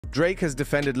Drake has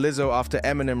defended Lizzo after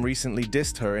Eminem recently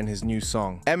dissed her in his new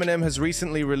song. Eminem has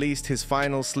recently released his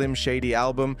final Slim Shady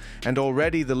album, and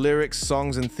already the lyrics,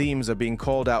 songs, and themes are being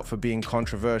called out for being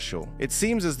controversial. It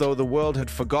seems as though the world had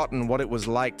forgotten what it was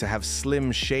like to have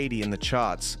Slim Shady in the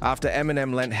charts, after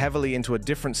Eminem lent heavily into a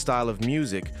different style of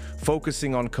music,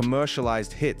 focusing on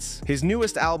commercialized hits. His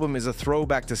newest album is a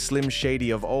throwback to Slim Shady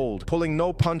of old, pulling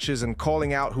no punches and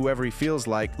calling out whoever he feels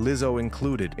like, Lizzo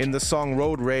included. In the song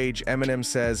Road Rage, Eminem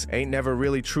says, "Ain't never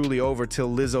really truly over till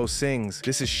Lizzo sings.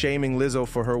 This is shaming Lizzo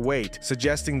for her weight,"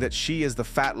 suggesting that she is the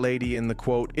fat lady in the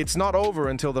quote, "It's not over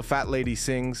until the fat lady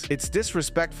sings." It's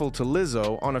disrespectful to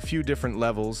Lizzo on a few different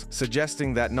levels,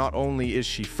 suggesting that not only is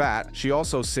she fat, she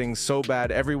also sings so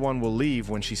bad everyone will leave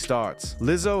when she starts.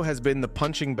 Lizzo has been the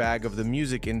punching bag of the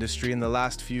music industry in the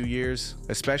last few years,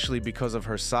 especially because of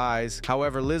her size.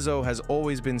 However, Lizzo has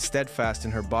always been steadfast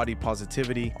in her body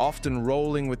positivity, often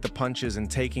rolling with the punches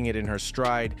and taking it in her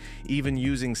stride, even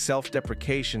using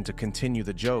self-deprecation to continue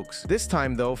the jokes. This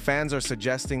time, though, fans are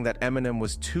suggesting that Eminem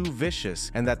was too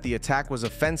vicious and that the attack was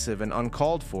offensive and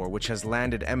uncalled for, which has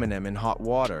landed Eminem in hot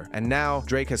water. And now,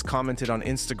 Drake has commented on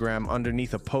Instagram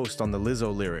underneath a post on the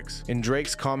Lizzo lyrics. In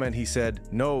Drake's comment, he said,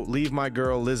 "No, leave my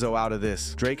girl Lizzo out of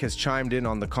this." Drake has chimed in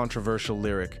on the controversial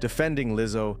lyric, defending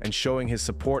Lizzo and showing his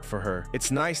support for her.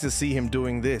 It's nice to see him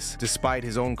doing this, despite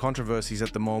his own controversies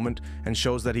at the moment, and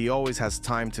shows that he always has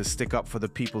time to stick up for the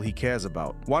people he cares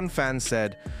about. One fan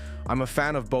said, "I'm a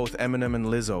fan of both Eminem and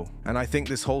Lizzo, and I think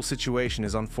this whole situation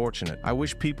is unfortunate. I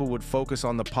wish people would focus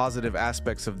on the positive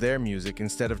aspects of their music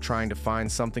instead of trying to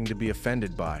find something to be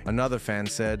offended by." Another fan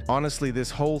said, "Honestly,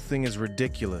 this whole thing is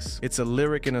ridiculous. It's a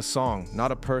lyric in a song,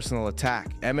 not a personal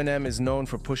attack. Eminem is known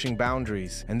for pushing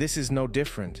boundaries, and this is no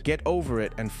different. Get over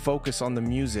it and focus on the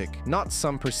music, not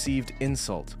some perceived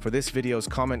insult." For this video's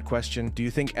comment question, do you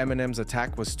think Eminem's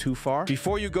attack was too far?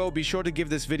 Before you go, be sure to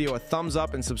give this video a thumbs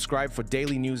up and subscribe for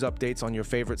daily news updates on your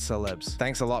favorite celebs.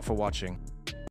 Thanks a lot for watching.